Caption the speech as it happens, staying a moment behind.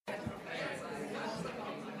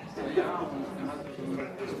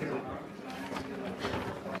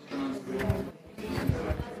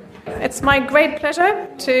It's my great pleasure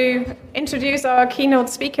to introduce our keynote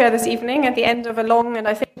speaker this evening at the end of a long and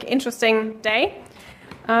I think interesting day.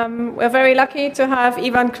 We're very lucky to have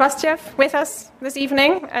Ivan Krastev with us this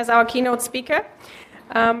evening as our keynote speaker.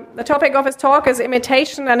 The topic of his talk is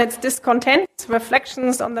Imitation and its Discontent,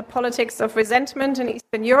 Reflections on the Politics of Resentment in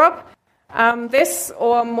Eastern Europe. This,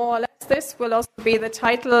 or more or less this, will also be the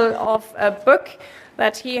title of a book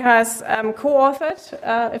that he has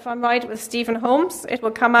co-authored, if I'm right, with Stephen Holmes. It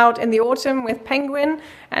will come out in the autumn with Penguin,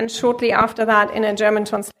 and shortly after that in a German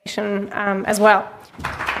translation as well.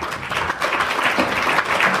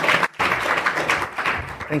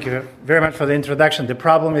 Thank you very much for the introduction. The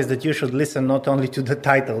problem is that you should listen not only to the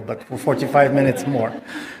title, but for 45 minutes more.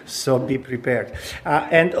 So be prepared.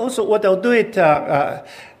 And also what I'll do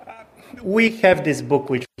we have this book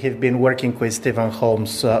which we have been working with Stephen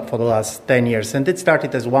Holmes for the last 10 years, and it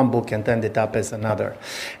started as one book and ended up as another.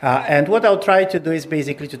 And what I'll try to do is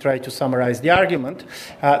basically to try to summarize the argument.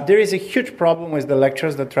 There is a huge problem with the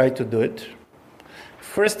lectures that try to do it.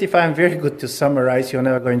 First, if I'm very good to summarize, you're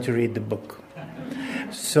never going to read the book.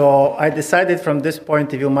 So I decided from this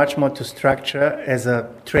point of view much more to structure as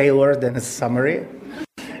a trailer than a summary.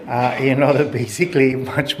 In order basically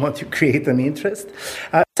much more to create an interest.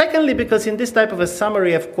 Secondly, because in this type of a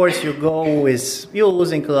summary, of course, you're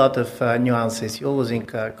losing a lot of nuances, you're losing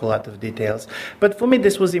a lot of details. But for me,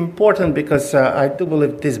 this was important because I do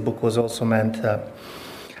believe this book was also meant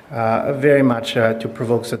very much to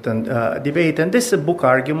provoke certain debate. And this is a book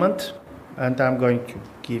argument, and I'm going to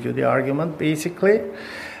give you the argument, basically.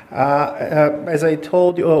 As I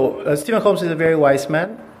told you, Stephen Holmes is a very wise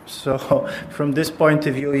man. So from this point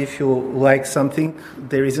of view, if you like something,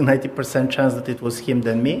 there is a 90% chance that it was him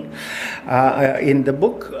than me in the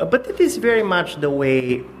book. But it is very much the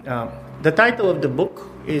way, the title of the book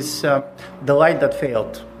is The Light That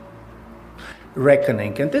Failed,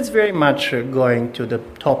 Reckoning. And it's very much going to the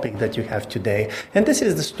topic that you have today. And this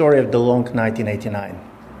is the story of the long 1989,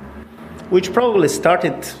 which probably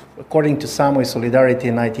started, according to some, with Solidarity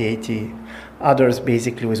in 1980. Others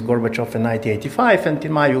basically with Gorbachev in 1985, and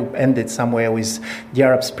in my view ended somewhere with the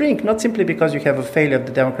Arab Spring, not simply because you have a failure of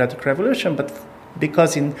the democratic revolution, but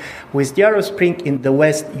because with the Arab Spring in the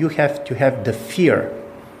West, you have to have the fear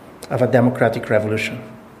of a democratic revolution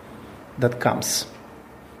that comes.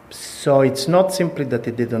 So it's not simply that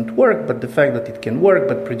it didn't work, but the fact that it can work,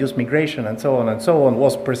 but produce migration and so on,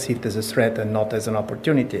 was perceived as a threat and not as an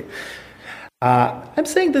opportunity. I'm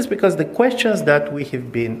saying this because the questions that we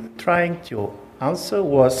have been trying to answer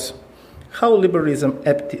was how liberalism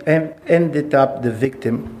ended up the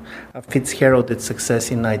victim of its heralded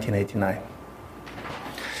success in 1989.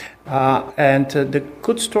 And the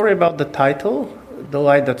good story about the title, The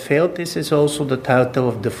Light That Failed, this is also the title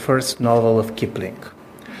of the first novel of Kipling.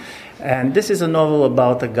 And this is a novel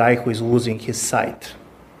about a guy who is losing his sight.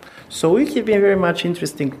 So it has been very much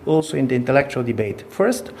interesting also in the intellectual debate.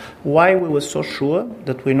 First, why we were so sure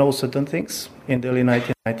that we know certain things in the early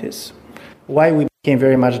 1990s, why we became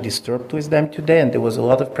very much disturbed with them today, and there was a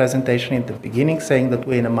lot of presentation in the beginning saying that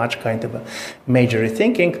we're in a much kind of a major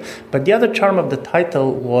rethinking. But the other charm of the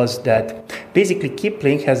title was that basically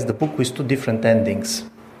Kipling has the book with two different endings.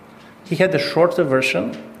 He had a shorter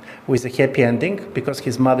version with a happy ending because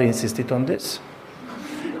his mother insisted on this.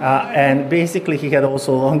 And basically, he had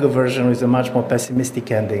also a longer version with a much more pessimistic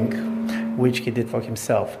ending, which he did for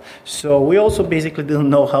himself. So we also basically didn't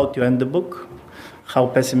know how to end the book, how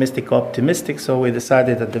pessimistic or optimistic, so we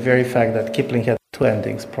decided that the very fact that Kipling had two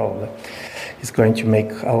endings probably is going to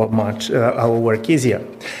make our work easier.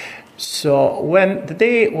 So the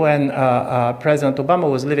day when President Obama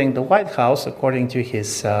was leaving the White House, according to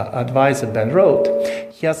his advisor Ben Rhodes,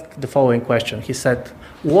 he asked the following question. He said,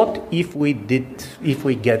 what if we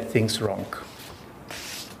get things wrong?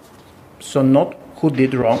 So not who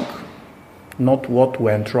did wrong, not what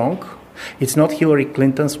went wrong. It's not Hillary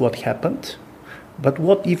Clinton's what happened, but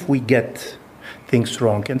what if we get things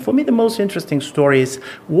wrong? And for me, the most interesting story is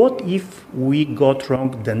what if we got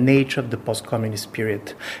wrong the nature of the post-communist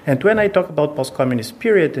period? And when I talk about post-communist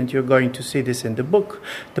period, and you're going to see this in the book,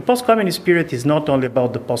 the post-communist period is not only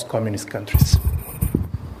about the post-communist countries.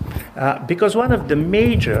 Because one of the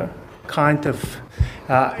major kind of,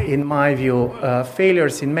 in my view,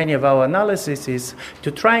 failures in many of our analysis is to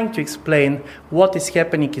trying to explain what is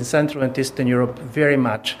happening in Central and Eastern Europe very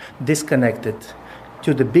much disconnected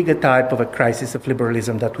to the bigger type of a crisis of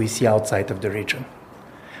liberalism that we see outside of the region.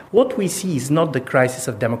 What we see is not the crisis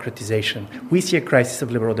of democratization. We see a crisis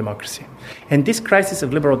of liberal democracy. And this crisis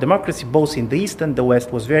of liberal democracy, both in the East and the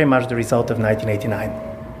West, was very much the result of 1989.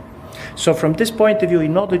 So from this point of view,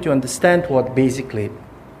 in order to understand what basically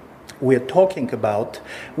we're talking about,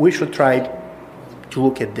 we should try to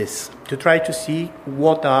look at this, to try to see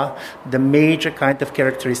what are the major kind of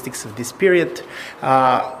characteristics of this period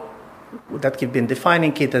that have been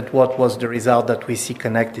defining it, and what was the result that we see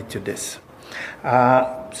connected to this.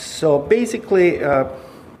 So basically,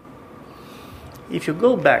 if you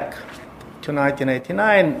go back to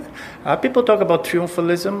 1989, people talk about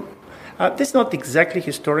triumphalism. This is not exactly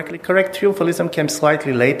historically correct. Triumphalism came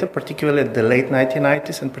slightly later, particularly at the late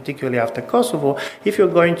 1990s and particularly after Kosovo. If you're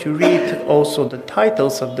going to read also the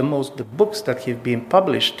titles of the books that have been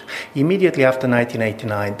published immediately after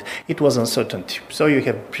 1989, it was uncertainty. So you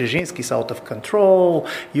have Brzezinski's Out of Control,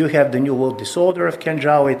 you have the New World Disorder of Ken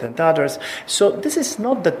Jowett and others. So this is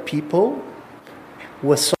not that people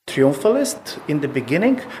were so triumphalist in the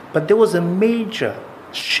beginning, but there was a major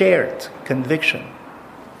shared conviction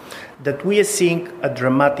that we are seeing a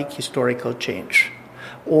dramatic historical change.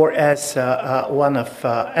 Or as one of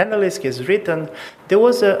analysts has written, there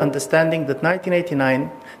was an understanding that 1989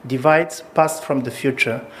 divides past from the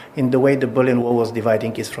future in the way the Berlin Wall was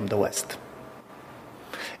dividing East from the West.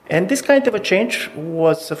 And this kind of a change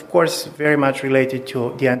was, of course, very much related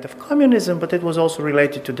to the end of communism, but it was also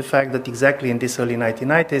related to the fact that exactly in this early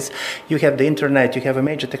 1990s, you have the internet, you have a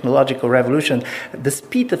major technological revolution. The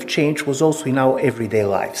speed of change was also in our everyday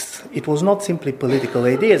lives. It was not simply political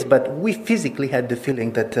ideas, but we physically had the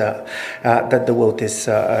feeling that the world is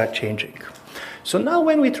changing. So now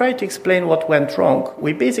when we try to explain what went wrong,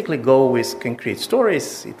 we basically go with concrete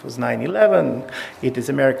stories. It was 9/11, it is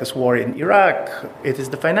America's war in Iraq, it is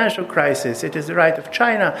the financial crisis, it is the rise of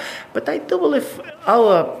China. But I do believe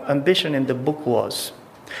our ambition in the book was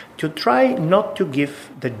to try not to give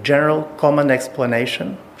the general common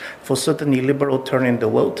explanation for certainly liberal turn in the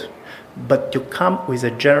world, but to come with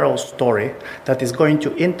a general story that is going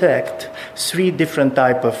to interact three different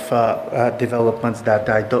type of developments that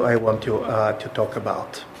I want to talk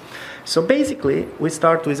about. So basically, we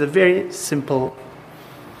start with a very simple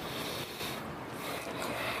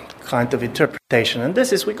kind of interpretation, and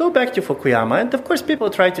this is, we go back to Fukuyama, and of course people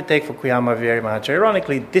try to take Fukuyama very much.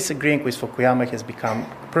 Ironically, disagreeing with Fukuyama has become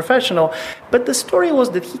professional, but the story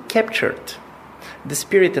was that he captured the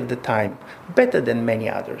spirit of the time better than many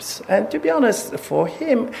others. And to be honest, for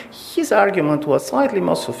him, his argument was slightly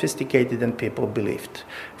more sophisticated than people believed.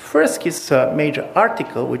 First, his major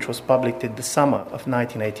article, which was published in the summer of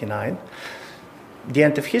 1989, The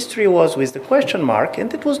End of History, was with the question mark,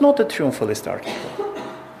 and it was not a triumphalist article.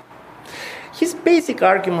 His basic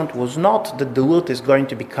argument was not that the world is going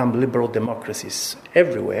to become liberal democracies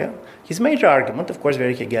everywhere. His major argument, of course,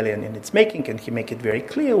 very Hegelian in its making, and he made it very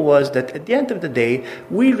clear, was that at the end of the day,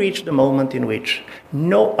 we reach the moment in which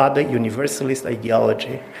no other universalist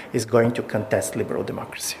ideology is going to contest liberal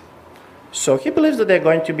democracy. So he believes that there are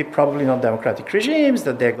going to be probably not democratic regimes,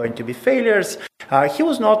 that there are going to be failures. He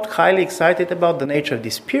was not highly excited about the nature of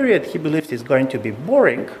this period. He believed it's going to be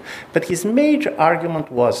boring. But his major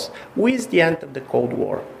argument was, with the end of the Cold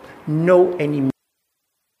War, no any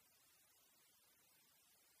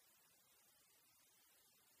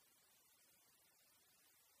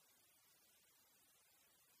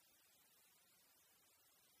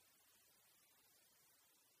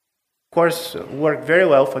course, worked very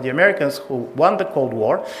well for the Americans who won the Cold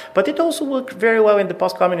War, but it also worked very well in the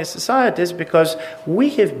post-communist societies because we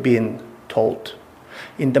have been told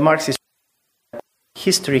in the Marxist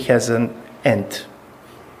history has an end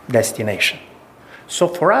destination. So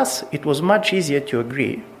for us, it was much easier to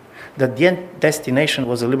agree that the end destination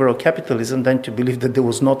was a liberal capitalism than to believe that there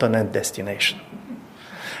was not an end destination.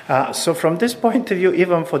 So from this point of view,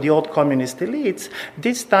 even for the old communist elites,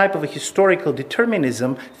 this type of a historical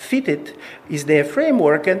determinism fitted is their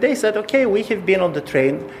framework, and they said, okay, we have been on the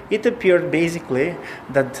train. It appeared basically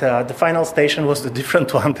that the final station was the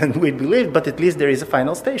different one than we believed, but at least there is a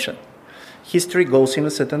final station. History goes in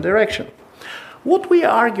a certain direction. What we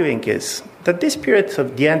are arguing is that this period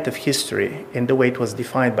of the end of history, in the way it was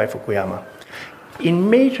defined by Fukuyama, in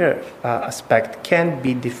major aspect can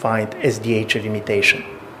be defined as the age of imitation.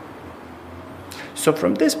 So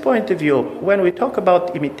from this point of view, when we talk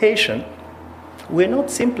about imitation, we're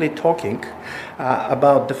not simply talking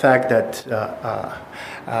about the fact that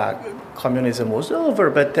communism was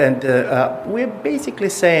over, but we're basically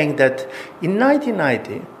saying that in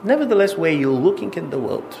 1990, nevertheless, where you're looking at the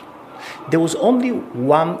world, there was only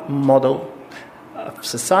one model of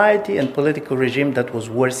society and political regime that was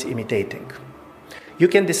worth imitating. You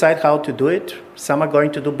can decide how to do it. Some are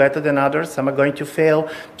going to do better than others. Some are going to fail.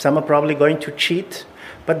 Some are probably going to cheat.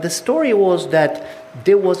 But the story was that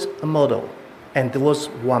there was a model, and there was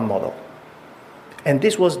one model. And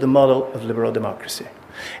this was the model of liberal democracy.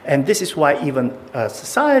 And this is why even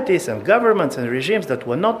societies and governments and regimes that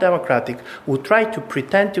were not democratic would try to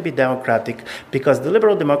pretend to be democratic, because the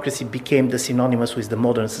liberal democracy became the synonymous with the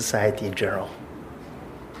modern society in general.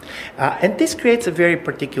 And this creates a very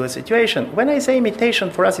particular situation. When I say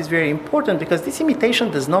imitation, for us is very important, because this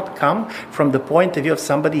imitation does not come from the point of view of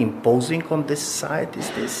somebody imposing on this society.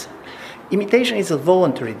 Imitation is a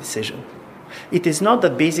voluntary decision. It is not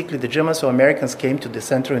that basically the Germans or Americans came to the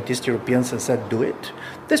Central and East Europeans and said, do it.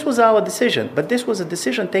 This was our decision, but this was a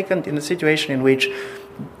decision taken in a situation in which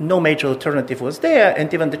no major alternative was there,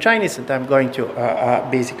 and even the Chinese, and I'm going to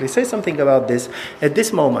basically say something about this, at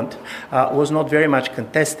this moment was not very much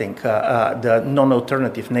contesting the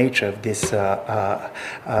non-alternative nature of this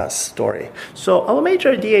story. So our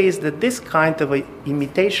major idea is that this kind of a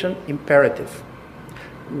imitation imperative,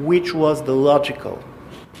 which was the logical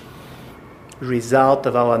result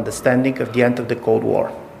of our understanding of the end of the Cold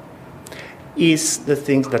War, is the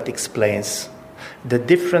thing that explains the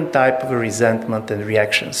different type of resentment and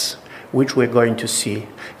reactions which we're going to see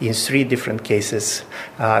in 3 different cases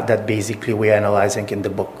that basically we're analyzing in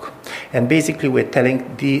the book. And basically we're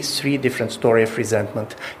telling these 3 different stories of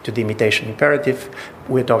resentment to the imitation imperative.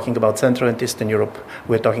 We're talking about Central and Eastern Europe,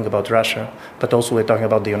 we're talking about Russia, but also we're talking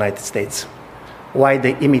about the United States. Why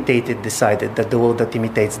they decided that the world that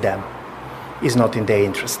imitates them is not in their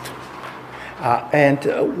interest.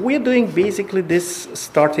 And we're doing basically this,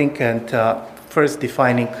 starting and first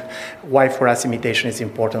defining why for us imitation is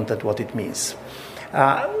important and what it means.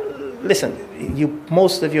 Listen,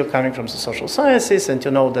 most of you are coming from the social sciences, and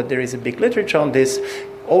you know that there is a big literature on this.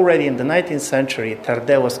 Already in the 19th century,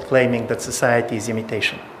 Tarde was claiming that society is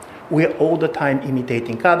imitation. We're all the time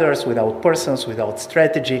imitating others without persons, without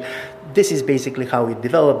strategy. This is basically how it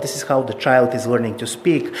developed. This is how the child is learning to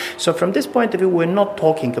speak. So from this point of view, we're not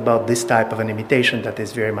talking about this type of an imitation that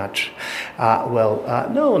is very much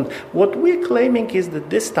known. What we're claiming is that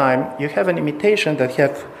this time you have an imitation that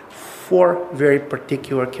have 4 very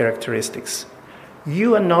particular characteristics.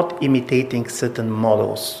 You are not imitating certain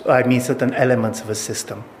models, certain elements of a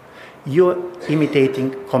system. You're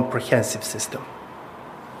imitating comprehensive system,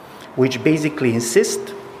 which basically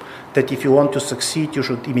insist that if you want to succeed, you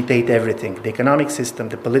should imitate everything, the economic system,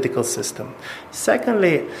 the political system.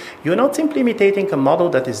 Secondly, you're not simply imitating a model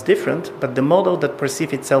that is different, but the model that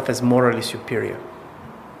perceives itself as morally superior.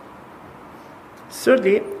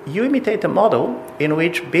 Thirdly, you imitate a model in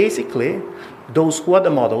which basically those who are the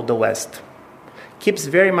model, the West, keeps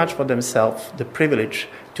very much for themselves the privilege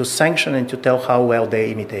to sanction and to tell how well they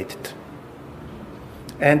imitate it.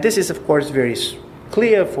 And this is, of course, very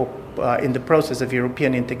clear in the process of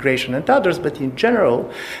European integration and others, but in general,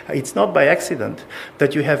 it's not by accident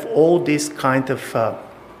that you have all this kind of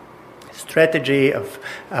strategy of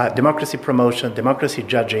democracy promotion, democracy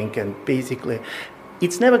judging, and basically,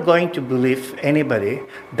 it's never going to believe anybody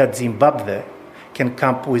that Zimbabwe can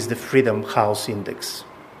come up with the Freedom House Index.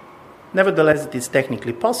 Nevertheless, it is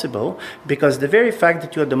technically possible because the very fact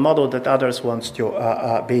that you are the model that others want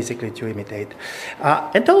to basically to imitate.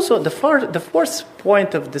 And also the fourth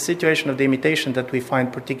point of the situation of the imitation that we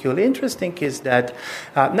find particularly interesting is that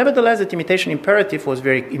nevertheless, the imitation imperative was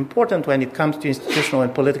very important when it comes to institutional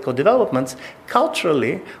and political developments.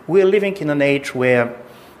 Culturally, we are living in an age where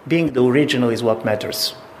being the original is what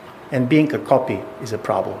matters, and being a copy is a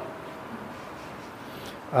problem.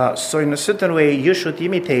 So in a certain way, you should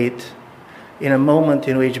imitate in a moment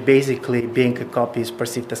in which basically being a copy is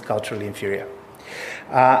perceived as culturally inferior.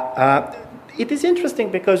 It is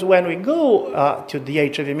interesting because when we go to the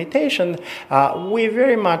age of imitation, we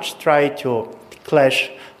very much try to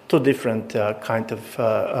clash two different kind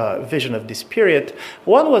of vision of this period.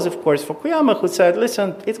 One was, of course, Fukuyama, who said,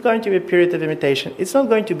 listen, it's going to be a period of imitation. It's not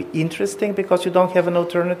going to be interesting because you don't have an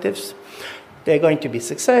alternatives. They're going to be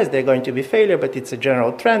success, they're going to be failure, but it's a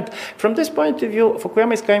general trend. From this point of view,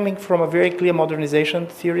 Fukuyama is coming from a very clear modernization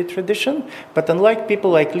theory tradition, but unlike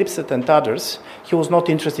people like Lipset and others, he was not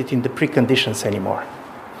interested in the preconditions anymore.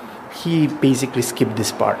 He basically skipped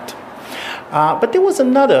this part. But there was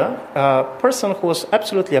another person who was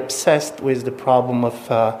absolutely obsessed with the problem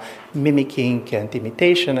of mimicking and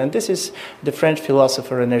imitation, and this is the French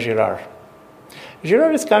philosopher René Girard.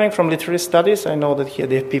 Girard is coming from literary studies. I know that here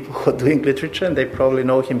there are people who are doing literature, and they probably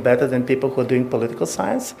know him better than people who are doing political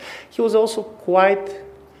science. He was also quite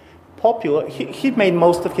popular. He made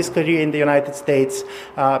most of his career in the United States.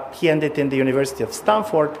 He ended in the University of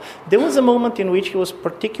Stanford. There was a moment in which he was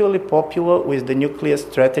particularly popular with the nuclear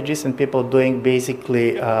strategies and people doing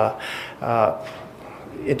basically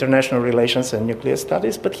international relations and nuclear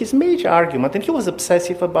studies, but his major argument, and he was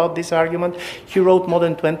obsessive about this argument, he wrote more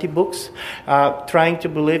than 20 books trying to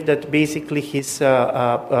believe that basically his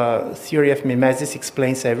theory of mimesis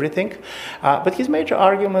explains everything. But his major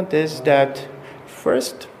argument is that,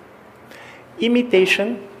 first,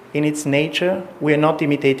 imitation in its nature, we are not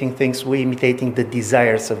imitating things, we're imitating the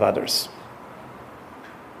desires of others.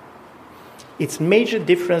 It's major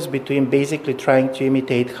difference between basically trying to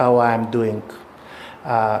imitate how I'm doing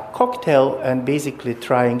a cocktail and basically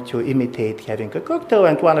trying to imitate having a cocktail.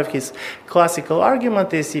 And one of his classical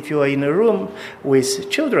arguments is if you are in a room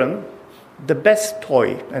with children, the best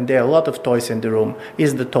toy, and there are a lot of toys in the room,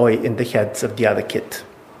 is the toy in the heads of the other kid.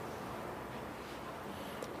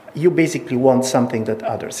 You basically want something that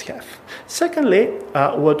others have. Secondly,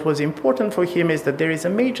 what was important for him is that there is a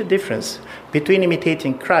major difference between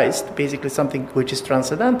imitating Christ, basically something which is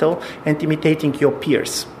transcendental, and imitating your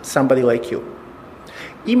peers, somebody like you.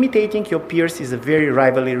 Imitating your peers is a very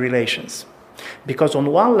rivalry relations, because on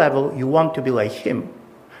one level you want to be like him,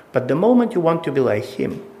 but the moment you want to be like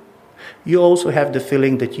him, you also have the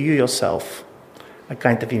feeling that you yourself are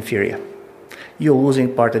kind of inferior. You're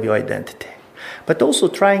losing part of your identity. But also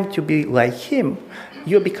trying to be like him,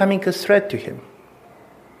 you're becoming a threat to him.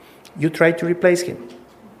 You try to replace him.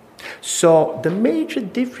 So the major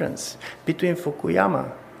difference between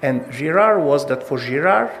Fukuyama and Girard was that for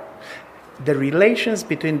Girard, the relations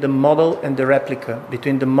between the model and the replica,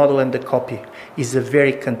 between the model and the copy, is a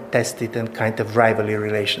very contested and kind of rivalry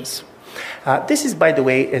relations. This is, by the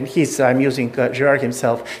way, and I'm using Girard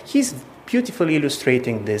himself, he's beautifully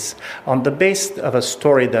illustrating this on the basis of a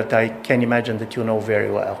story that I can imagine that you know very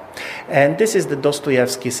well. And this is the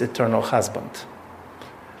Dostoevsky's Eternal Husband.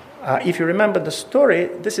 If you remember the story,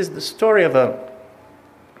 this is the story of a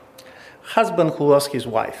husband who lost his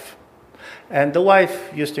wife. And the wife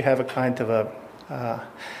used to have a kind of a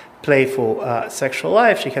playful sexual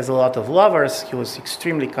life. She has a lot of lovers. He was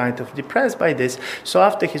extremely kind of depressed by this. So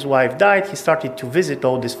after his wife died, he started to visit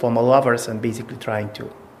all these former lovers and basically trying to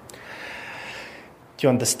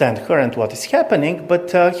understand her and what is happening, but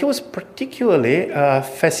he was particularly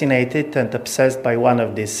fascinated and obsessed by one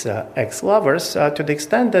of these ex-lovers to the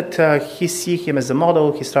extent that he sees him as a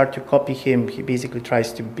model, he starts to copy him, he basically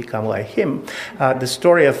tries to become like him. The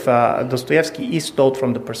story of Dostoevsky is told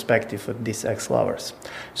from the perspective of these ex-lovers.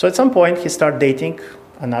 So at some point he started dating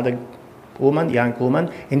another woman, young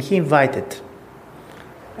woman, and he invited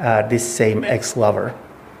this same ex-lover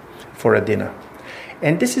for a dinner.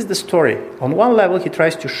 And this is the story. On one level, he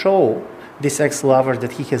tries to show this ex-lover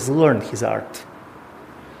that he has learned his art.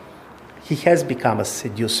 He has become a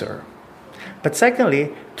seducer. But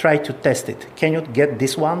secondly, try to test it. Can you get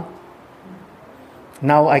this one?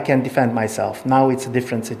 Now I can defend myself. Now it's a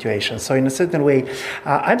different situation. So in a certain way,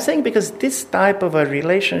 I'm saying because this type of a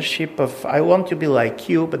relationship of I want to be like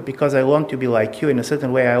you, but because I want to be like you, in a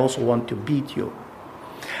certain way, I also want to beat you.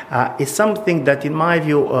 Is something that, in my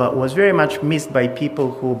view, was very much missed by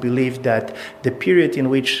people who believe that the period in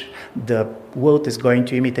which the world is going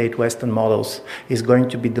to imitate Western models is going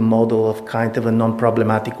to be the model of kind of a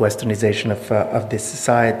non-problematic Westernization of these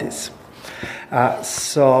societies.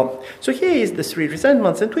 So here is the three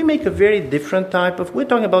resentments, and we make a very different type of, we're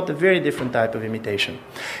talking about a very different type of imitation.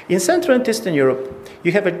 In Central and Eastern Europe,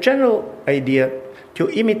 you have a general idea to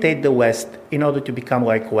imitate the West in order to become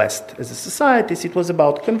like West. As a society, it was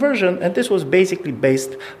about conversion, and this was basically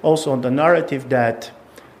based also on the narrative that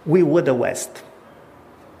we were the West.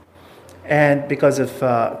 And because of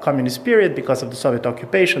communist period, because of the Soviet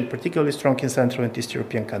occupation, particularly strong in Central and East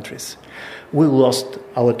European countries, we lost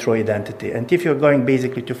our true identity. And if you're going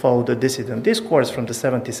basically to follow the dissident discourse from the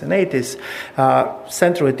 70s and 80s,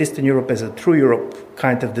 Central and Eastern Europe as a true Europe,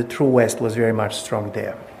 kind of the true West, was very much strong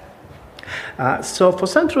there. So for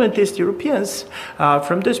Central and East Europeans,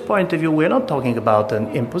 from this point of view, we're not talking about an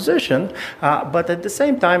imposition, but at the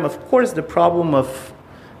same time, of course, the problem of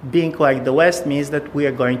being like the West means that we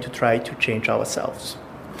are going to try to change ourselves.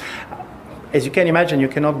 As you can imagine, you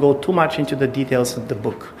cannot go too much into the details of the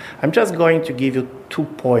book. I'm just going to give you 2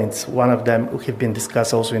 points, one of them have been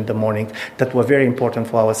discussed also in the morning, that were very important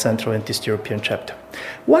for our Central and East European chapter.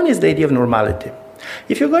 One is the idea of normality.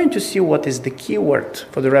 If you're going to see what is the key word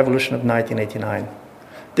for the revolution of 1989,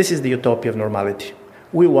 this is the utopia of normality.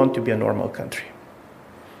 We want to be a normal country.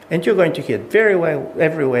 And you're going to hear it very well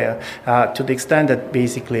everywhere, to the extent that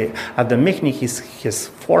basically Adam Michnik, his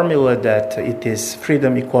formula that it is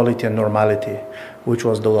freedom, equality, and normality, which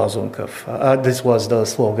was the lozung of, this was the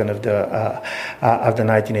slogan of the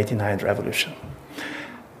 1989 revolution.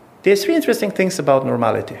 There's 3 interesting things about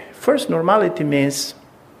normality. First, normality means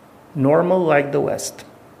normal like the West.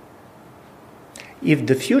 If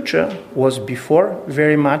the future was before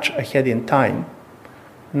very much ahead in time,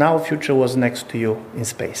 now future was next to you in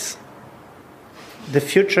space. The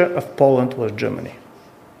future of Poland was Germany.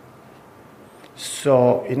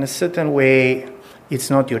 So in a certain way, it's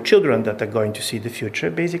not your children that are going to see the future.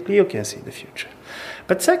 Basically, you can see the future.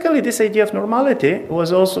 But secondly, this idea of normality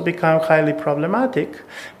was also become highly problematic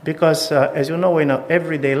because, as you know, in our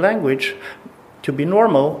everyday language, to be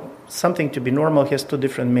normal, something to be normal has two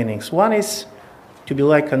different meanings. One is to be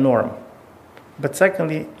like a norm. But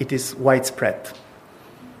secondly, it is widespread.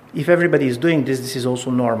 If everybody is doing this, this is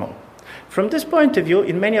also normal. From this point of view,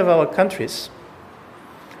 in many of our countries,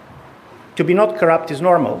 to be not corrupt is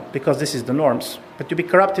normal because this is the norms. But to be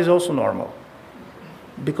corrupt is also normal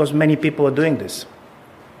because many people are doing this.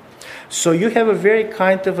 So you have a very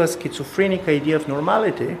kind of a schizophrenic idea of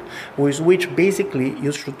normality with which basically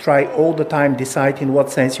you should try all the time decide in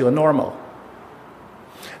what sense you are normal.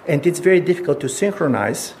 And it's very difficult to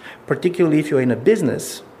synchronize, particularly if you're in a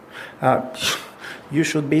business. You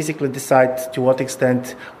should basically decide to what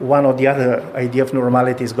extent one or the other idea of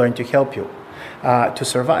normality is going to help you to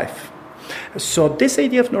survive. So this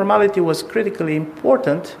idea of normality was critically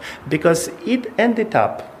important because it ended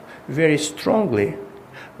up very strongly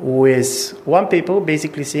with one people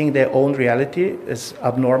basically seeing their own reality as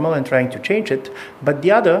abnormal and trying to change it, but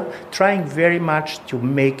the other trying very much to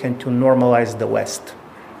make and to normalize the West.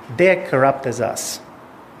 They're corrupt as us,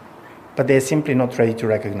 but they're simply not ready to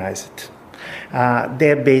recognize it.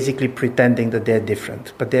 They're basically pretending that they're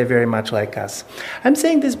different, but they're very much like us. I'm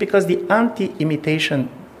saying this because the anti-imitation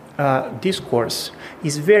discourse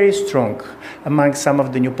is very strong among some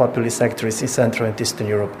of the new populist sectors in Central and Eastern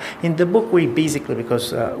Europe. In the book, we basically,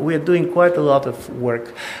 because we are doing quite a lot of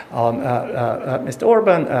work on Mr.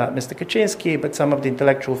 Orban, Mr. Kaczynski, but some of the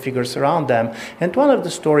intellectual figures around them. And one of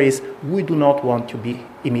the stories, we do not want to be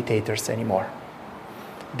imitators anymore.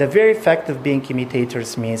 The very fact of being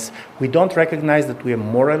imitators means we don't recognize that we are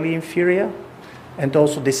morally inferior, and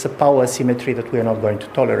also this power asymmetry that we are not going to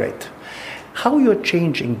tolerate. How you're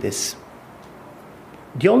changing this?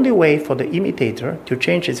 The only way for the imitator to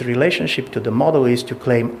change his relationship to the model is to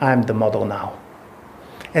claim, I'm the model now.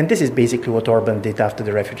 And this is basically what Orban did after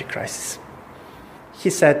the refugee crisis. He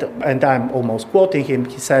said, and I'm almost quoting him,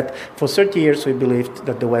 he said, for 30 years we believed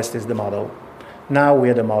that the West is the model. Now we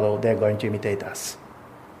are the model, they're going to imitate us.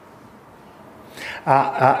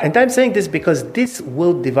 And I'm saying this because this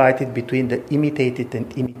will divide it between the imitated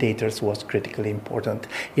and imitators was critically important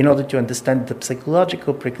in order to understand the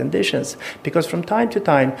psychological preconditions. Because from time to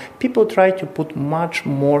time, people try to put much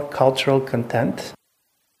more cultural content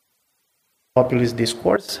populist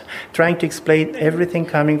discourse, trying to explain everything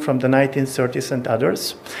coming from the 1930s and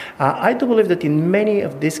others. I do believe that in many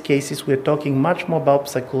of these cases we're talking much more about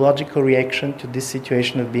psychological reaction to this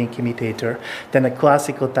situation of being imitator than a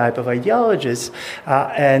classical type of ideologies.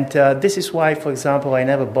 And this is why, for example, I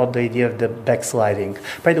never bought the idea of the backsliding.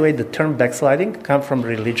 By the way, the term backsliding comes from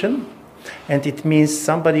religion, and it means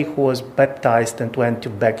somebody who was baptized and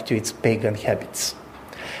went back to its pagan habits.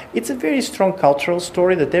 It's a very strong cultural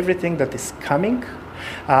story that everything that is coming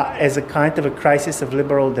as a kind of a crisis of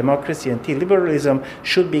liberal democracy and anti-liberalism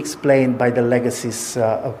should be explained by the legacies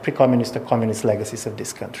of pre-communist or communist legacies of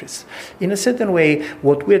these countries. In a certain way,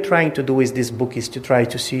 what we're trying to do with this book is to try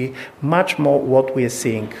to see much more what we are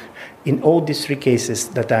seeing in all these three cases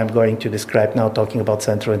that I'm going to describe now, talking about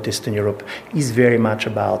Central and Eastern Europe, is very much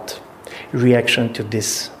about reaction to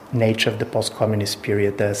this nature of the post-communist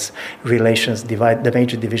period as relations divide, the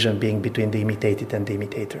major division being between the imitated and the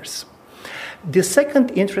imitators. The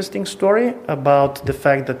second interesting story about the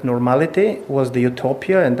fact that normality was the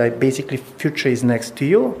utopia and that basically future is next to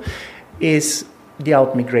you is the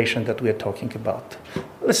out-migration that we are talking about.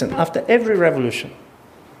 Listen, after every revolution,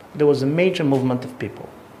 there was a major movement of people.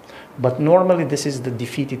 But normally this is the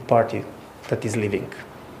defeated party that is leaving.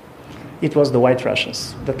 It was the white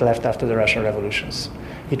Russians that left after the Russian revolutions.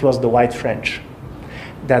 It was the white French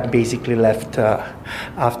that basically left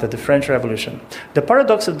after the French Revolution. The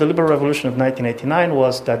paradox of the liberal revolution of 1989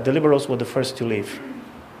 was that the liberals were the first to leave.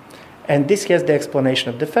 And this has the explanation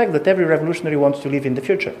of the fact that every revolutionary wants to live in the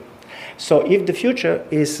future. So if the future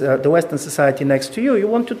is the Western society next to you, you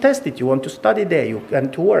want to test it, you want to study there,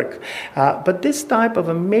 and to work. But this type of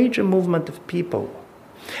a major movement of people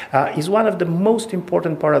is one of the most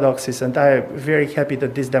important paradoxes, and I am very happy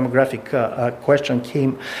that this demographic question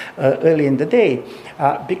came early in the day,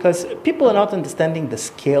 because people are not understanding the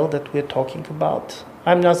scale that we're talking about.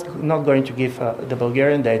 I'm not going to give the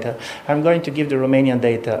Bulgarian data. I'm going to give the Romanian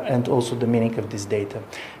data and also the meaning of this data.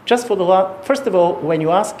 Just for first of all, when you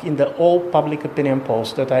ask in the all public opinion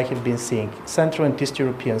polls that I have been seeing, Central and East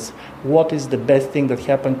Europeans, what is the best thing that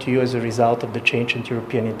happened to you as a result of the change in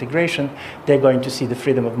European integration, they're going to see the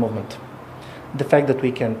freedom of movement. The fact that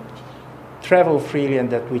we can travel freely and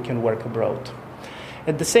that we can work abroad.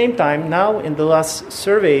 At the same time, now in the last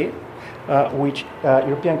survey, which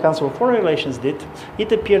European Council of Foreign Relations did,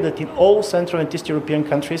 it appeared that in all Central and East European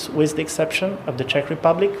countries, with the exception of the Czech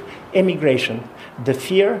Republic, emigration, the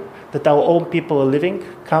fear that our own people are living,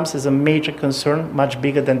 comes as a major concern, much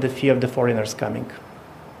bigger than the fear of the foreigners coming.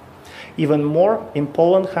 Even more, in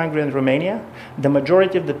Poland, Hungary, and Romania, the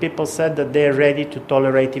majority of the people said that they are ready to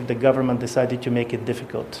tolerate if the government decided to make it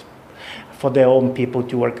difficult for their own people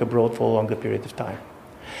to work abroad for a longer period of time.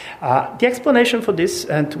 The explanation for this,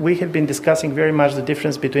 and we have been discussing very much the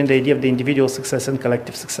difference between the idea of the individual success and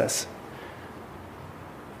collective success.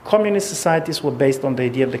 Communist societies were based on the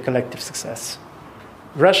idea of the collective success.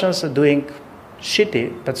 Russians are doing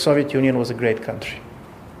shitty, but Soviet Union was a great country.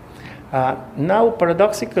 Now,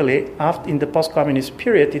 paradoxically, in the post-communist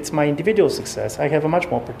period, it's my individual success. I have a much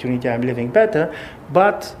more opportunity, I'm living better,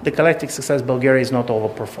 but the collective success, Bulgaria is not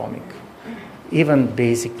overperforming, even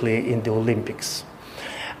basically in the Olympics.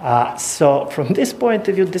 So from this point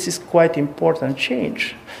of view, this is quite important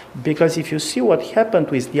change, because if you see what happened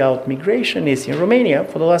with the outmigration is in Romania,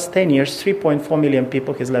 for the last 10 years, 3.4 million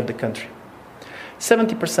people has left the country.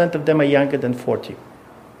 70% of them are younger than 40.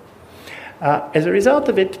 As a result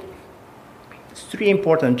of it, three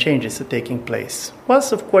important changes are taking place. One,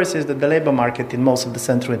 of course, is that the labor market in most of the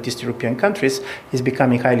Central and East European countries is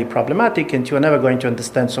becoming highly problematic, and you are never going to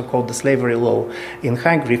understand so-called the slavery law in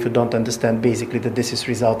Hungary if you don't understand basically that this is a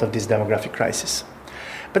result of this demographic crisis.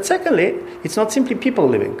 But secondly, it's not simply people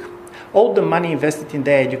living. All the money invested in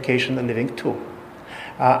their education are living too.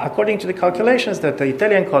 According to the calculations that the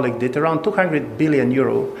Italian colleague did, around 200 billion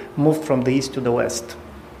euro moved from the east to the west.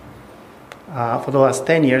 For the last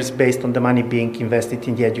 10 years, based on the money being invested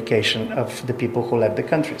in the education of the people who left the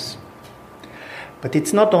countries. But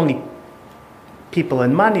it's not only people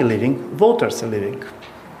and money living, voters are living.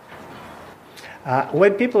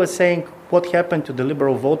 When people are saying what happened to the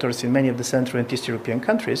liberal voters in many of the Central and East European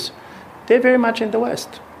countries, they're very much in the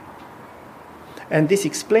West. And this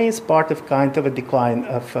explains part of kind of a decline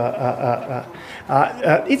of...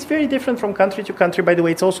 it's very different from country to country. By the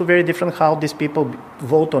way, it's also very different how these people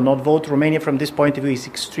vote or not vote. Romania, from this point of view, is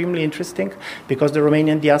extremely interesting because the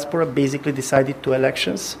Romanian diaspora basically decided two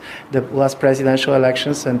elections, the last presidential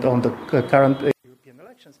elections and on the current European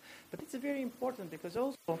elections. But it's very important because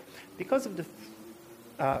also, because of the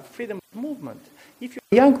freedom of movement, if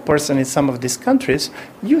you're a young person in some of these countries,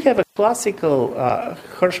 you have a classical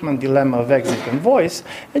Hirschman dilemma of exit and voice.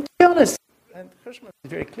 And to be honest, and Hirschman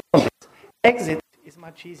is very clear on this, exit is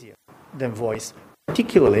much easier than voice,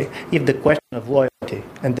 particularly if the question of loyalty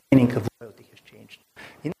and the meaning of loyalty has changed.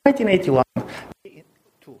 In 1981,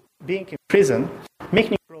 being in prison,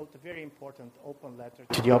 Michnik wrote a very important open letter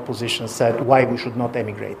to the opposition, said why we should not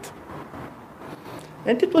emigrate.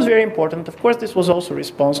 And it was very important. Of course, this was also a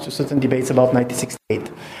response to certain debates about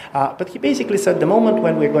 1968. But he basically said the moment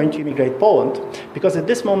when we're going to immigrate Poland, because at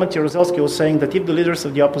this moment Jaruzelski was saying that if the leaders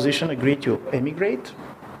of the opposition agree to emigrate,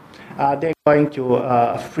 they're going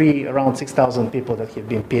to free around 6,000 people that have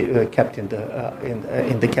been kept in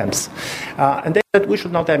the camps. And they said we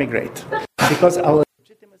should not emigrate, because our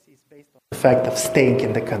legitimacy is based on the fact of staying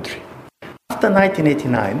in the country. After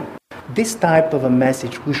 1989, this type of a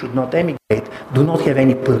message, we should not emigrate, do not have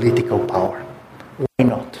any political power. Why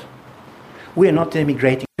not? We are not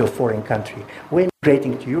emigrating to a foreign country. We're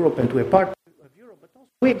emigrating to Europe and we're part of Europe, but also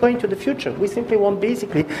we're going to the future. We simply want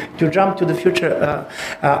basically to jump to the future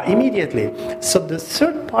immediately. So the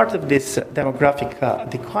third part of this demographic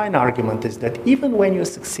decline argument is that even when you're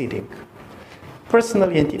succeeding,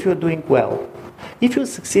 personally, and if you're doing well, if you're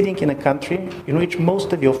succeeding in a country in which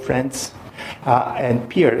most of your friends and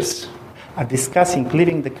peers are discussing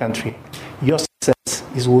leaving the country, your success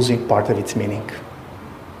is losing part of its meaning.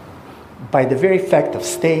 By the very fact of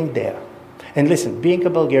staying there. And listen, being a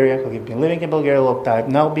Bulgarian, who've been living in Bulgaria a long time,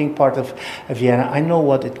 now being part of Vienna, I know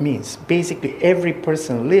what it means. Basically, every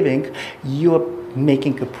person living, you're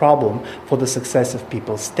making a problem for the success of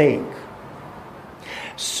people staying.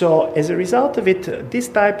 So as a result of it, this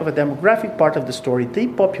type of a demographic part of the story,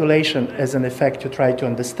 depopulation as an effect to try to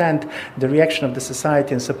understand the reaction of the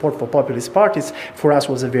society and support for populist parties, for us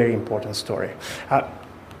was a very important story.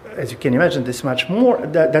 as you can imagine, there's much more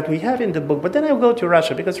that we have in the book. But then I'll go to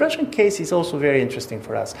Russia, because Russian case is also very interesting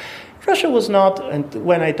for us. Russia was not, and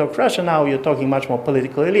when I talk Russia now, you're talking much more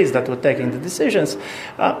political elites that were taking the decisions.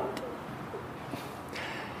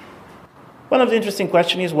 One of the interesting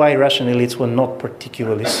questions is why Russian elites were not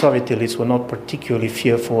particularly, Soviet elites were not particularly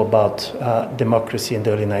fearful about democracy in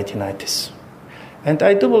the early 1990s. And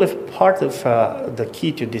I do believe part of the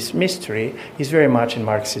key to this mystery is very much in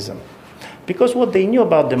Marxism. Because what they knew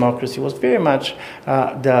about democracy was very much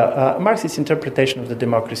the Marxist interpretation of the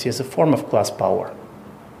democracy as a form of class power.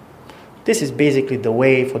 This is basically the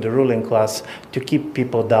way for the ruling class to keep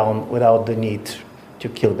people down without the need to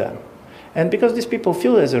kill them. And because these people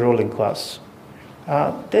feel as a ruling class,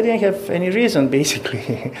 they didn't have any reason,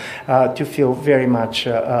 basically, to feel very much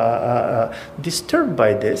disturbed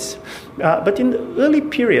by this. But in the early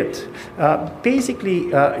period,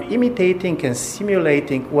 basically imitating and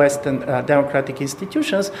simulating Western democratic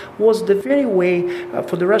institutions was the very way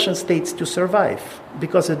for the Russian states to survive.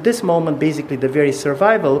 Because at this moment, basically, the very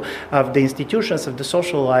survival of the institutions of the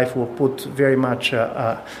social life were put very much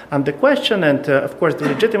under question. And, of course, the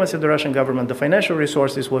legitimacy of the Russian government, the financial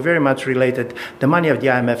resources were very much related. The money of the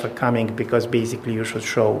IMF are coming because, basically, you should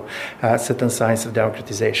show certain signs of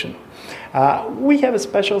democratization. We have a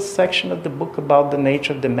special section of the book about the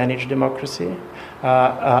nature of the managed democracy in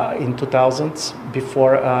 2000s,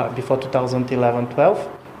 before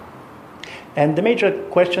 2011-12. And the major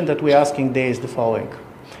question that we're asking there is the following.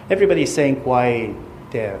 Everybody is saying why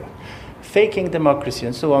they're faking democracy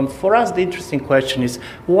and so on. For us, the interesting question is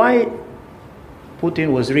why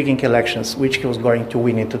Putin was rigging elections, which he was going to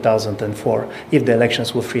win in 2004, if the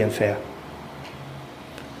elections were free and fair.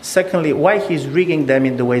 Secondly, why he's rigging them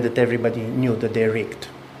in the way that everybody knew that they're rigged.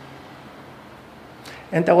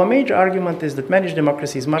 And our major argument is that managed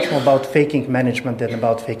democracy is much more about faking management than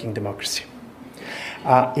about faking democracy.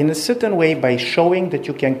 In a certain way, by showing that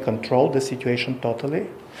you can control the situation totally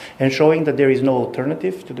and showing that there is no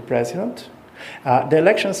alternative to the president, the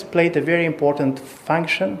elections played a very important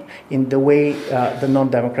function in the way the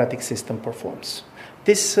non-democratic system performs.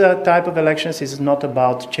 This type of elections is not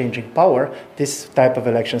about changing power. This type of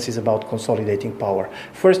elections is about consolidating power.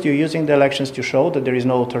 First, you're using the elections to show that there is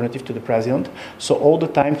no alternative to the president. So all the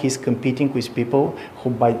time he's competing with people who,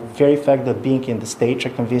 by very fact of being in the stage, are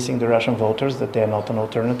convincing the Russian voters that they are not an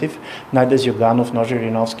alternative. Neither Zyuganov nor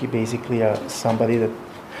Zhirinovsky basically are somebody that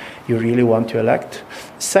you really want to elect.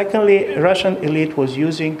 Secondly, Russian elite was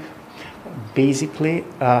using basically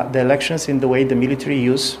the elections in the way the military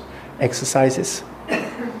use exercises.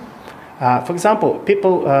 For example,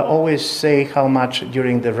 people always say how much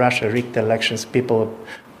during the Russia-rigged elections people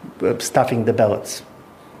stuffing the ballots.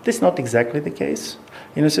 This is not exactly the case.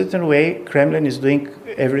 In a certain way, Kremlin is doing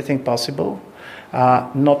everything possible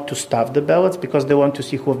not to stuff the ballots because they want to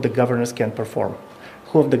see who of the governors can perform,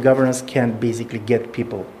 who of the governors can basically get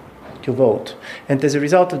people to vote. And as a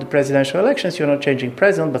result of the presidential elections, you're not changing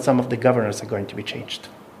president, but some of the governors are going to be changed.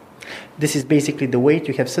 This is basically the way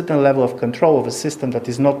to have certain level of control of a system that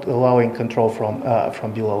is not allowing control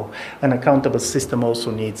from below. An accountable system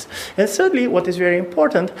also needs. And thirdly, what is very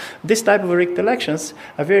important, this type of rigged elections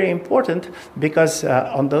are very important because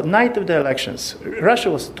on the night of the elections,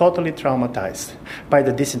 Russia was totally traumatized by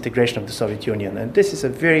the disintegration of the Soviet Union. And this is a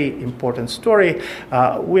very important story.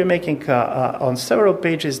 We're making on several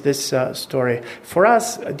pages this story. For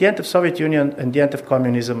us, the end of Soviet Union and the end of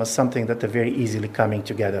communism are something that are very easily coming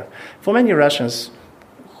together. For many Russians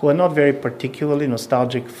who are not very particularly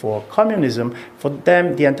nostalgic for communism, for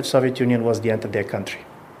them the end of Soviet Union was the end of their country.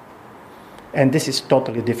 And this is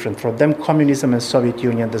totally different. For them, communism and Soviet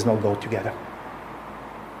Union does not go together.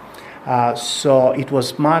 So it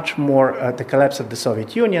was much more the collapse of the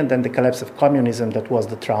Soviet Union than the collapse of communism that was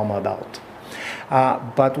the trauma about.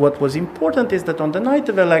 But what was important is that on the night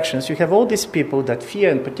of elections, you have all these people that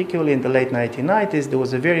fear, and particularly in the late 1990s, there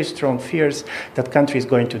was a very strong fears that country is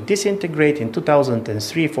going to disintegrate. In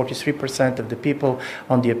 2003, 43% of the people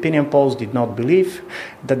on the opinion polls did not believe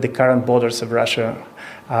that the current borders of Russia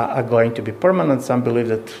are going to be permanent. Some believe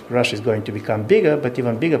that Russia is going to become bigger, but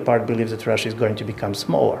even bigger part believes that Russia is going to become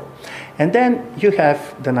smaller. And then you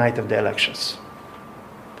have the night of the elections.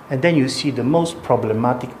 And then you see the most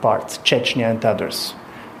problematic parts, Chechnya and others,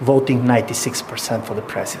 voting 96% for the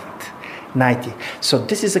president. 90. So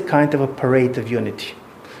this is a kind of a parade of unity.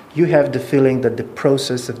 You have the feeling that the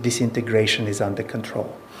process of disintegration is under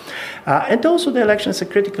control. And also the elections are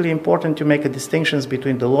critically important to make a distinction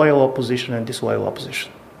between the loyal opposition and disloyal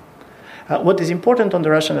opposition. What is important on the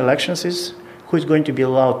Russian elections is who is going to be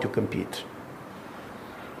allowed to compete.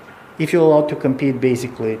 If you're allowed to compete,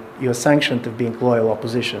 basically, you're sanctioned of being loyal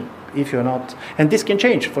opposition. If you're not, and this can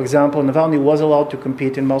change. For example, Navalny was allowed to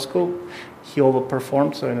compete in Moscow. He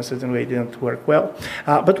overperformed, so in a certain way it didn't work well.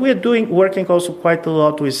 But we are working also quite a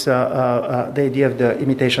lot with the idea of the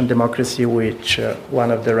imitation democracy, which one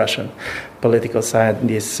of the Russian political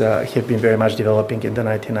scientists have been very much developing in the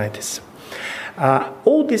 1990s.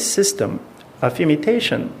 All this system of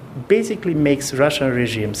imitation basically makes Russian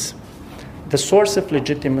regimes, the source of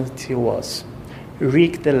legitimacy was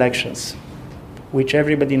rigged elections, which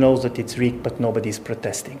everybody knows that it's rigged, but nobody is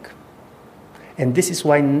protesting. And this is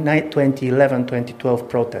why 2011, 2012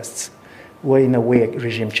 protests were in a way a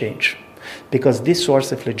regime change. Because this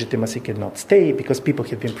source of legitimacy cannot stay because people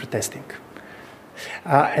have been protesting.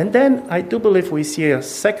 And then I do believe we see a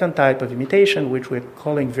second type of imitation, which we're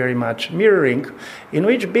calling very much mirroring, in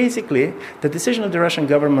which basically the decision of the Russian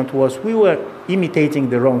government was we were imitating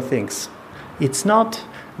the wrong things. It's not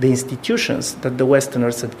the institutions that the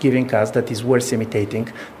Westerners are giving us that is worth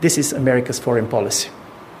imitating. This is America's foreign policy.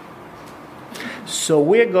 So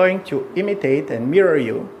we're going to imitate and mirror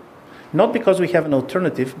you, not because we have an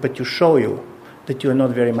alternative, but to show you that you're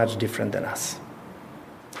not very much different than us.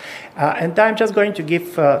 And I'm just going to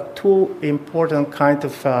give two important kind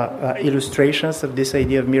of illustrations of this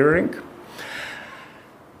idea of mirroring.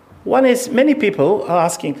 One is many people are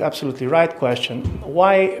asking absolutely right question,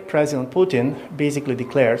 why President Putin basically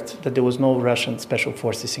declared that there was no Russian special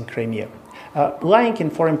forces in Crimea. Lying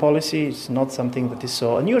in foreign policy is not something that is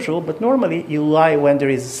so unusual, but normally you lie when there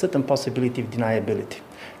is a certain possibility of deniability.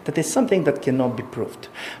 That is something that cannot be proved.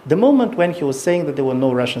 The moment when he was saying that there were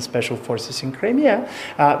no Russian special forces in Crimea,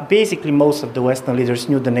 basically most of the Western leaders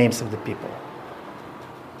knew the names of the people.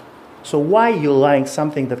 So why are you lying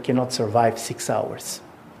something that cannot survive 6 hours?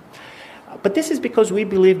 But this is because we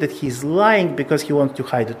believe that he's lying because he wants to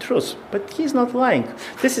hide the truth. But he's not lying.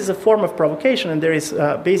 This is a form of provocation, and there is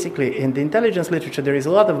basically in the intelligence literature, there is a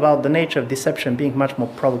lot about the nature of deception being much more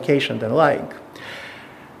provocation than lying.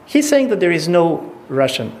 He's saying that there is no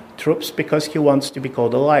Russian troops because he wants to be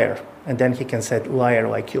called a liar, and then he can say liar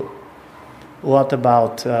like you. What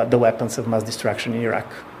about the weapons of mass destruction in Iraq?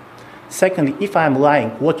 Secondly, if I'm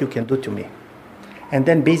lying, what you can do to me? And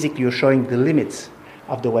then basically you're showing the limits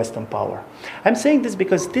of the Western power. I'm saying this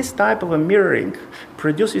because this type of a mirroring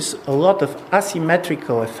produces a lot of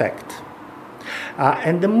asymmetrical effect.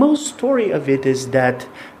 And the most story of it is that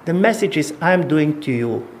the message is, I'm doing to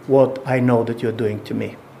you what I know that you're doing to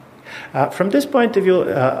me. From this point of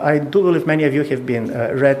view, I do believe many of you have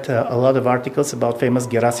read a lot of articles about famous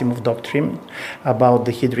Gerasimov doctrine, about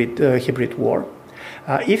the hybrid war.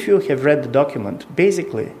 If you have read the document,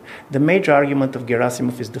 basically, the major argument of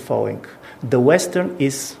Gerasimov is the following. The Western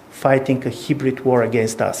is fighting a hybrid war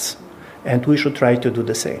against us, and we should try to do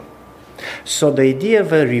the same. So the idea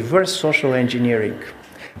of a reverse social engineering,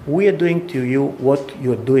 we are doing to you what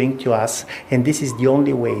you're doing to us, and this is the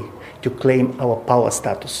only way to claim our power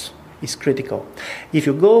status, is critical. If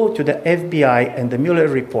you go to the FBI and the Mueller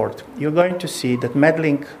report, you're going to see that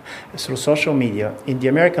meddling through social media in the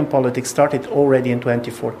American politics started already in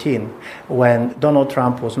 2014 when Donald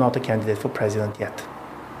Trump was not a candidate for president yet.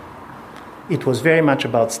 It was very much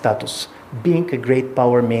about status. Being a great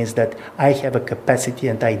power means that I have a capacity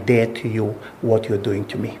and I dare to you what you're doing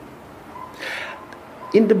to me.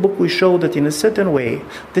 In the book, we show that in a certain way,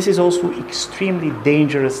 this is also extremely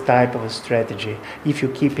dangerous type of a strategy if you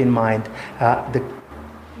keep in mind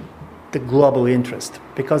the global interest.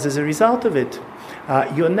 Because as a result of it,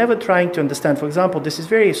 you're never trying to understand. For example, this is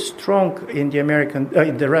very strong in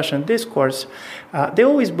the Russian discourse. They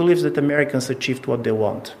always believe that Americans achieved what they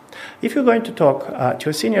want. If you're going to talk to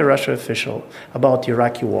a senior Russian official about the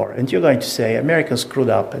Iraqi war, and you're going to say Americans screwed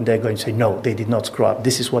up, and they're going to say, no, they did not screw up.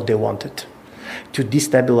 This is what they wanted, to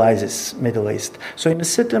destabilize this Middle East. So in a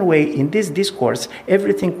certain way, in this discourse,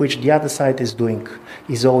 everything which the other side is doing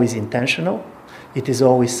is always intentional. It is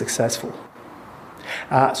always successful.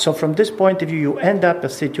 So from this point of view, you end up a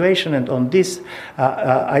situation, and on this,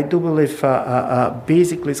 I do believe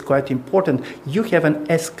basically it's quite important. You have an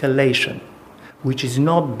escalation which is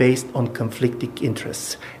not based on conflicting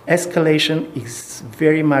interests. Escalation is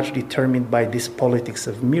very much determined by this politics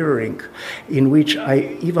of mirroring, in which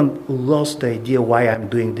I even lost the idea why I'm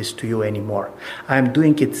doing this to you anymore. I'm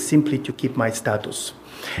doing it simply to keep my status.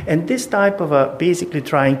 And this type of basically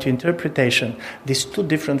trying to interpretation, these two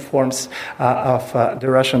different forms of the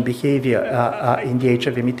Russian behavior in the age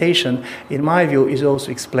of imitation, in my view, is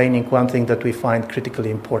also explaining one thing that we find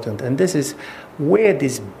critically important. And this is where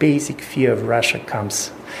this basic fear of Russia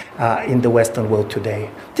comes in the Western world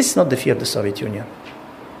today. This is not the fear of the Soviet Union.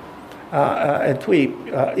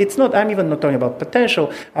 it's not, I'm even not talking about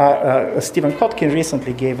potential. Stephen Kotkin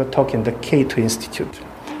recently gave a talk in the K2 Institute.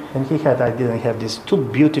 And I didn't have these two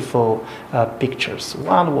beautiful pictures.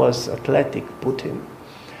 One was athletic Putin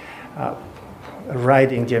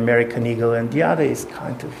riding the American eagle, and the other is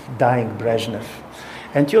kind of dying Brezhnev.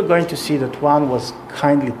 And you're going to see that one was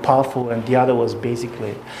kindly powerful and the other was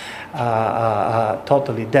basically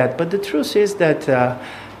totally dead. But the truth is that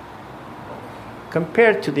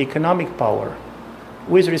compared to the economic power,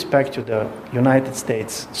 with respect to the United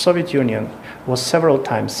States, Soviet Union was several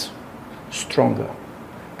times stronger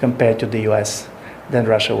compared to the US than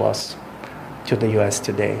Russia was to the US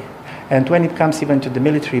today. And when it comes even to the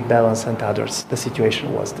military balance and others, the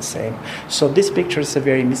situation was the same. So these pictures are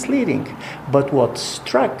very misleading. But what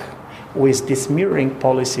struck with this mirroring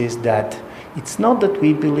policy is that it's not that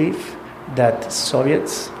we believe that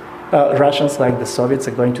Russians like the Soviets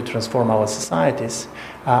are going to transform our societies,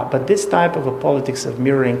 but this type of a politics of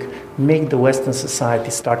mirroring make the Western society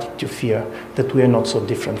starting to fear that we are not so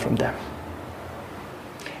different from them.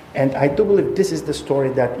 And I do believe this is the story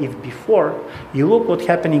that if before you look what's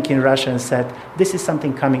happening in Russia and said, this is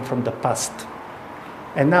something coming from the past.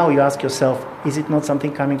 And now you ask yourself, is it not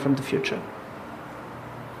something coming from the future?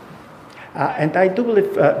 And I do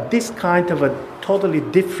believe this kind of a totally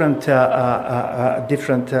different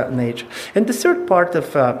nature. And the third part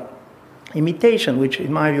of imitation, which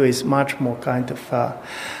in my view is much more kind of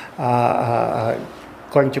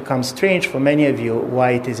going to come strange for many of you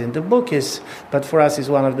why it is in the book but for us is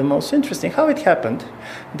one of the most interesting. How it happened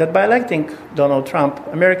that by electing Donald Trump,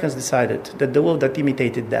 Americans decided that the world that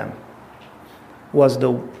imitated them was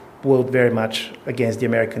the world very much against the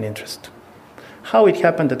American interest. How it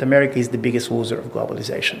happened that America is the biggest loser of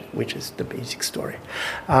globalization, which is the basic story.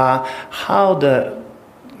 How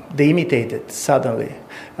they imitated suddenly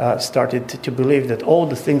started to believe that all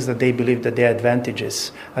the things that they believed that their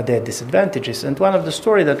advantages are their disadvantages. And one of the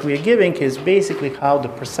stories that we are giving is basically how the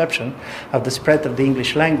perception of the spread of the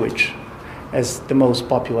English language as the most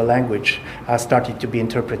popular language started to be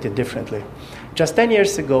interpreted differently. Just 10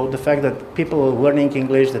 years ago, the fact that people were learning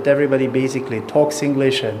English, that everybody basically talks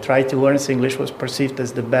English and try to learn English was perceived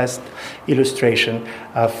as the best illustration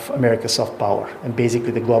of America's soft power and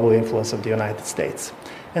basically the global influence of the United States.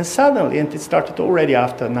 And suddenly, and it started already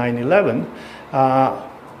after 9/11,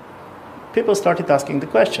 people started asking the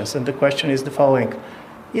questions. And the question is the following.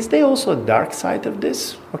 Is there also a dark side of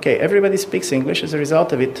this? Okay, everybody speaks English. As a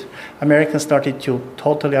result of it, Americans started to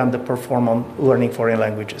totally underperform on learning foreign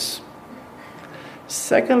languages.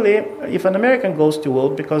 Secondly, if an American goes to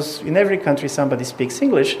world, because in every country somebody speaks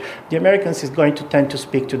English, the Americans is going to tend to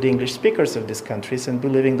speak to the English speakers of these countries and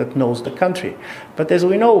believing that knows the country. But as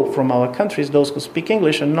we know from our countries, those who speak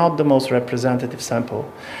English are not the most representative sample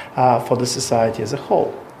for the society as a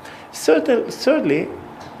whole. Thirdly,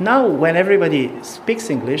 now when everybody speaks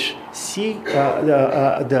English, see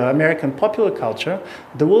the American popular culture,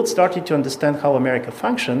 the world started to understand how America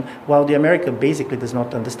functions, while the America basically does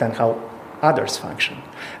not understand how others function.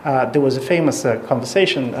 There was a famous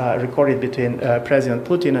conversation recorded between President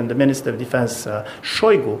Putin and the Minister of Defense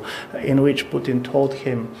Shoigu, in which Putin told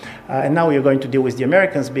him, and now you're going to deal with the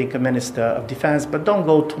Americans being a Minister of Defense, but don't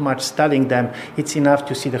go too much studying them. It's enough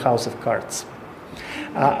to see the house of cards.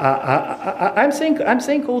 I'm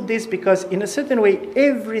saying all this because in a certain way,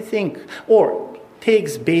 everything, or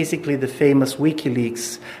takes basically the famous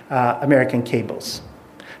WikiLeaks American cables.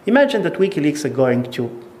 Imagine that WikiLeaks are going to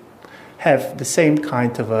have the same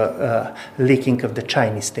kind of a leaking of the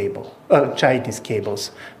Chinese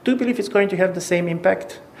cables. Do you believe it's going to have the same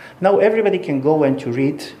impact? Now everybody can go and to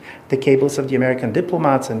read the cables of the American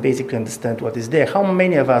diplomats and basically understand what is there. How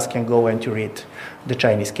many of us can go and to read the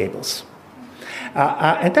Chinese cables?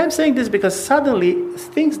 And I'm saying this because suddenly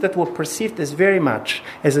things that were perceived as very much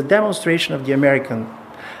as a demonstration of the American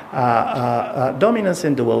dominance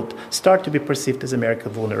in the world start to be perceived as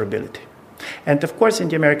American vulnerability. And of course, in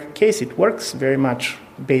the American case, it works very much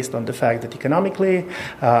based on the fact that economically,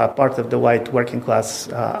 part of the white working class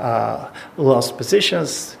lost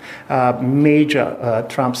positions. Major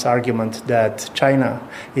Trump's argument that China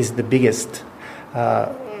is the biggest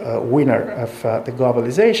winner of the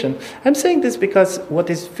globalization. I'm saying this because what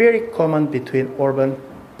is very common between Orban,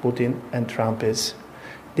 Putin, and Trump is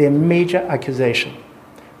their major accusation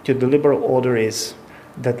to the liberal order is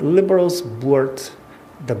that liberals blurred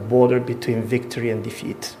the border between victory and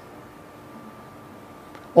defeat.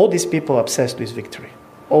 All these people are obsessed with victory.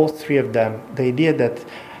 All three of them. The idea that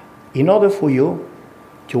in order for you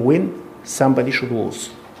to win, somebody should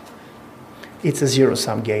lose. it's a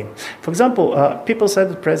zero-sum game. For example, people said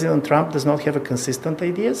that President Trump does not have consistent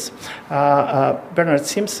ideas. Bernard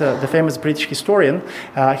Sims, the famous British historian,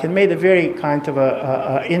 had made a very kind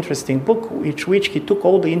of interesting book, which he took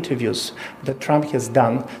all the interviews that Trump has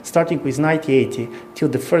done, starting with 1980 till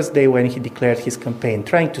the first day when he declared his campaign,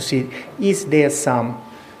 trying to see, is there some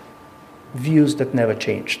views that never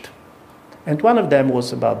changed? And one of them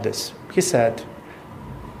was about this. He said,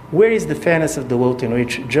 where is the fairness of the world in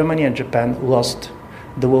which Germany and Japan lost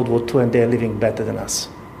the World War II and they are living better than us?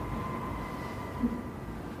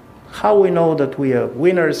 How we know that we are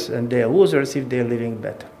winners and they are losers if they are living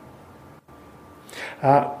better?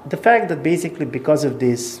 The fact that basically because of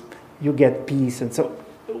this you get peace, and so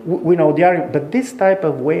we know the argument, but this type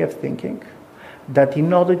of way of thinking, that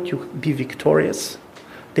in order to be victorious,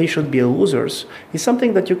 they should be losers, is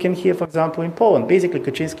something that you can hear, for example, in Poland. Basically,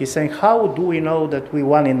 Kaczynski is saying, how do we know that we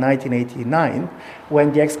won in 1989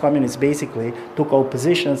 when the ex-communists basically took all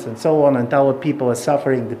positions and so on, and our people are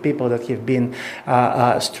suffering, the people that have been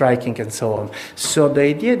striking and so on. So the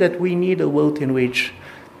idea that we need a world in which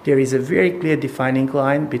there is a very clear defining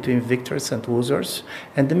line between victors and losers.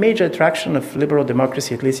 And the major attraction of liberal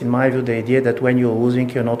democracy, at least in my view, the idea that when you're losing,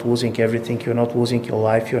 you're not losing everything, you're not losing your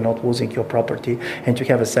life, you're not losing your property, and you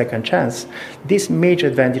have a second chance. This major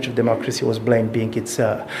advantage of democracy was blamed being its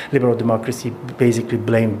liberal democracy, basically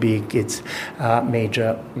blamed being its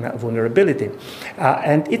major vulnerability.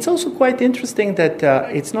 And it's also quite interesting that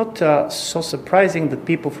it's not so surprising that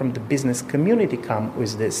people from the business community come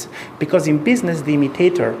with this, because in business, the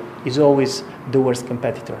imitator is always the worst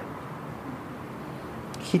competitor.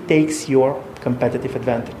 He takes your competitive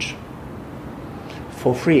advantage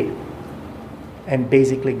for free and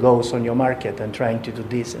basically goes on your market and trying to do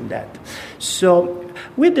this and that. So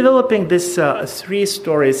we're developing these three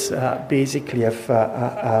stories basically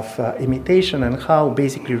of imitation, and how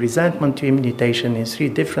basically resentment to imitation in three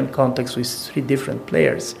different contexts with three different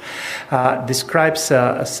players describes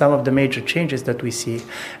some of the major changes that we see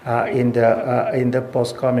in the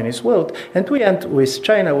post-communist world. And we end with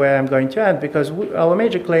China, where I'm going to end, because our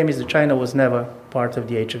major claim is that China was never part of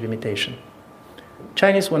the age of imitation.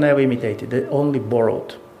 Chinese were never imitated, they only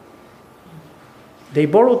borrowed. They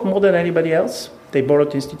borrowed more than anybody else. They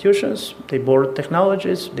borrowed institutions, they borrowed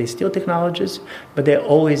technologies, they steal technologies, but they're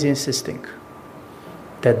always insisting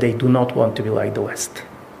that they do not want to be like the West.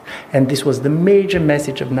 And this was the major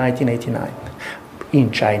message of 1989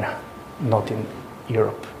 in China, not in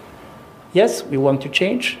Europe. Yes, we want to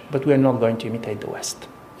change, but we are not going to imitate the West.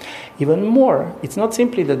 Even more, it's not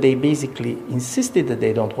simply that they basically insisted that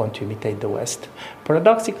they don't want to imitate the West.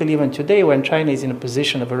 Paradoxically, even today, when China is in a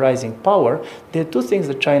position of a rising power, there are two things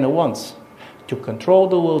that China wants: to control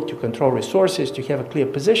the world, to control resources, to have clear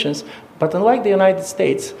positions. But unlike the United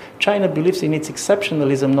States, China believes in its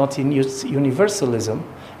exceptionalism, not in its universalism,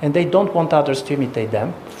 and they don't want others to imitate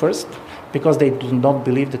them, first, because they do not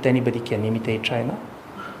believe that anybody can imitate China.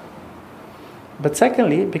 But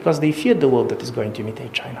secondly, because they fear the world that is going to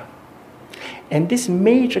imitate China. And this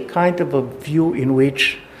major kind of a view in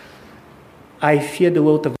which I fear the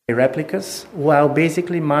world of replicas, while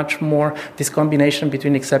basically much more this combination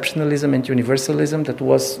between exceptionalism and universalism that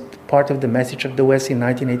was part of the message of the West in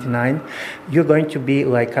 1989. You're going to be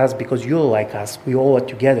like us because you're like us. We all are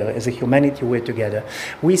together. As a humanity, we're together.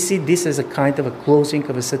 We see this as a kind of a closing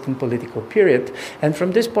of a certain political period. And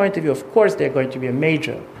from this point of view, of course, there's going to be a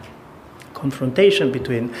major confrontation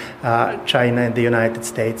between China and the United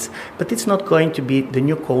States, but it's not going to be the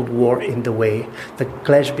new Cold War in the way the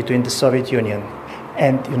clash between the Soviet Union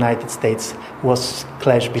and the United States was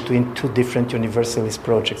clash between two different universalist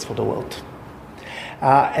projects for the world.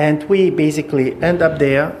 And we basically end up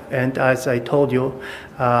there, and as I told you,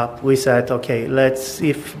 we said, okay, let's see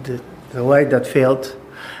if the way that failed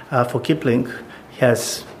for Kipling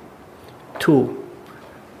has two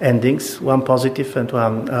endings, one positive and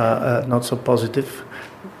one not so positive.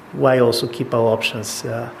 Why also keep our options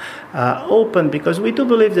open? Because we do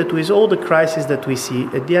believe that with all the crises that we see,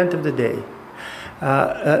 at the end of the day,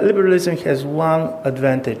 liberalism has one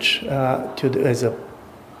advantage as a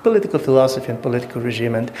political philosophy and political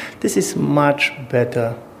regime, and this is much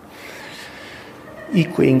better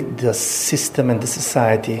echoing the system and the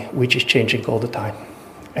society which is changing all the time.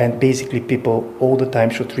 And basically people all the time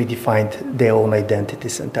should redefine their own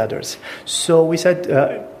identities and others. So we said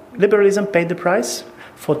liberalism paid the price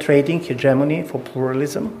for trading, hegemony, for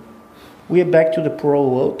pluralism. We are back to the plural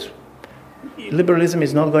world. Liberalism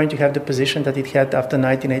is not going to have the position that it had after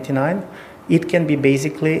 1989. It can be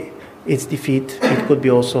basically its defeat. It could be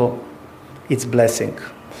also its blessing.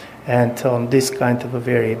 And on this kind of a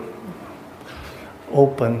very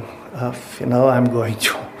open, I'm going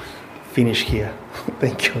to finish here.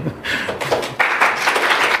 Thank you.